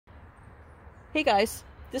Hey guys,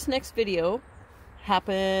 this next video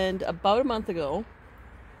happened about a month ago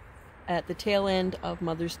at the tail end of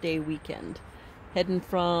Mother's Day weekend. Heading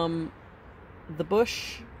from the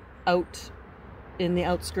bush out in the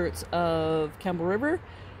outskirts of Campbell River,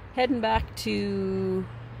 heading back to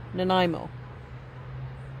Nanimo.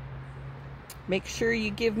 Make sure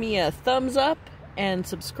you give me a thumbs up and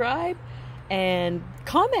subscribe and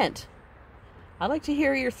comment. I'd like to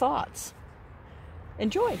hear your thoughts.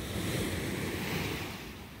 Enjoy.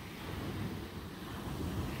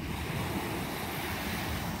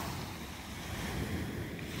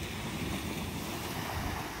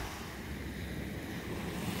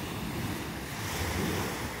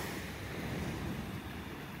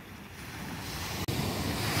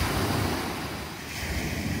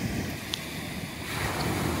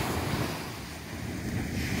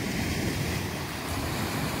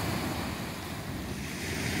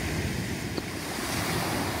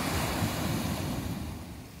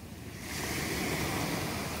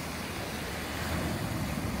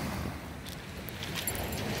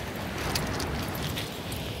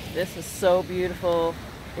 This is so beautiful.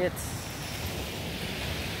 It's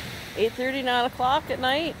 8:30, 9 o'clock at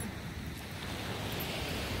night.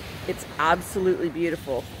 It's absolutely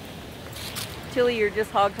beautiful. Tilly, you're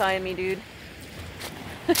just hog tying me, dude.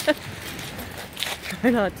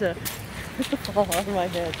 Try not to fall on my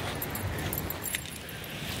head.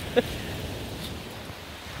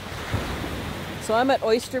 So I'm at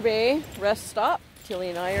Oyster Bay Rest Stop. Tilly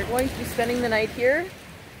and I are going to be spending the night here.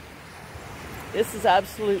 This is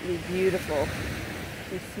absolutely beautiful.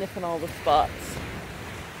 She's sniffing all the spots.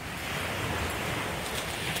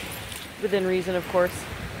 Within reason, of course,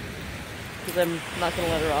 because I'm not going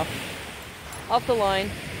to let her off the line.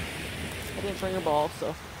 I didn't bring her ball,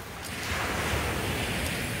 so.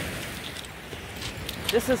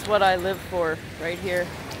 This is what I live for right here.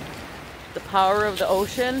 The power of the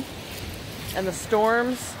ocean and the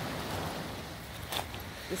storms.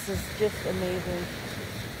 This is just amazing.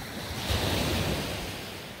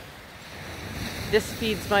 This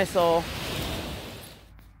feeds my soul.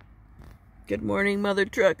 Good morning, mother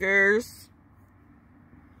truckers.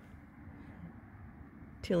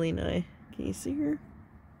 Tilly and I, can you see her?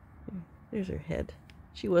 There's her head.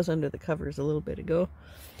 She was under the covers a little bit ago.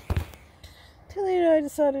 Tilly and I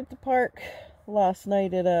decided to park last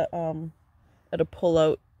night at a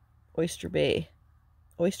pull-out Oyster Bay.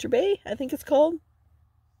 Oyster Bay, I think it's called.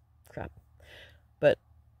 Crap. But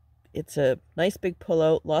it's a nice big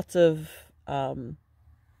pull-out. Lots of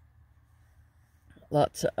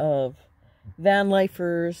van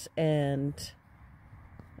lifers and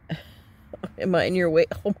am I in your way?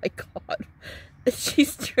 Oh my god.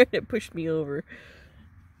 She's trying to push me over.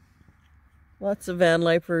 Lots of van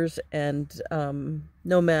lifers and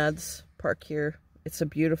nomads park here. It's a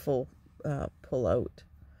beautiful pull-out.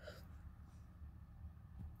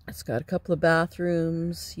 It's got a couple of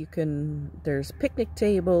bathrooms. There's picnic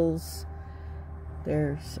tables.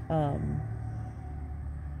 There's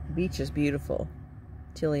the beach is beautiful.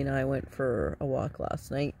 Tilly and I went for a walk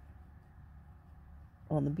last night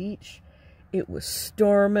on the beach. It was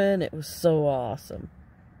storming. It was so awesome.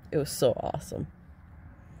 It was so awesome.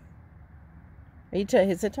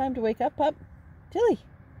 Is it time to wake up, pup? Tilly,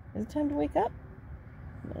 is it time to wake up?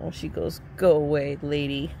 No, she goes, go away,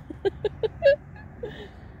 lady.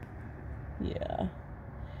 Yeah.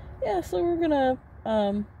 Yeah, so we're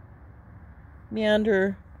gonna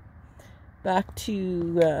meander back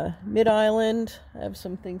to Mid-Island. I have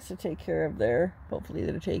some things to take care of there. Hopefully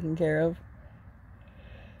they're taken care of.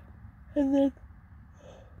 And then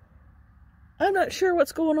I'm not sure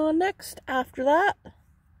what's going on next after that.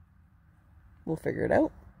 We'll figure it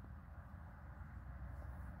out.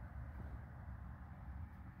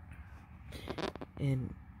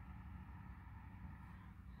 And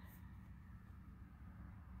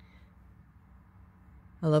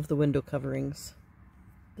I love the window coverings.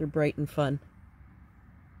 They're bright and fun.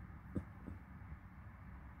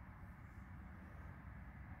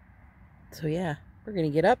 So yeah, we're gonna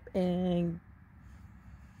get up and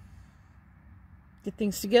get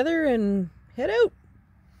things together and head out.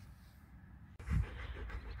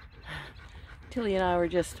 Tilly and I were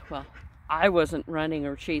just, well, I wasn't running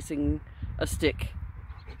or chasing a stick.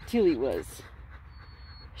 Tilly was.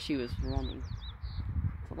 She was running.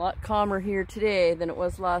 It's a lot calmer here today than it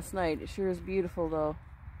was last night. It sure is beautiful though.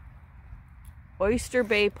 Oyster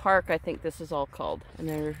Bay Park, I think this is all called. And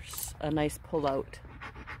there's a nice pull-out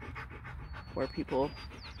where people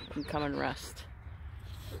can come and rest.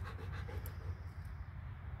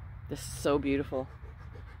 This is so beautiful.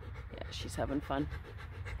 Yeah, she's having fun.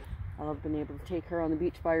 I love being able to take her on the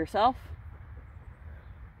beach by herself.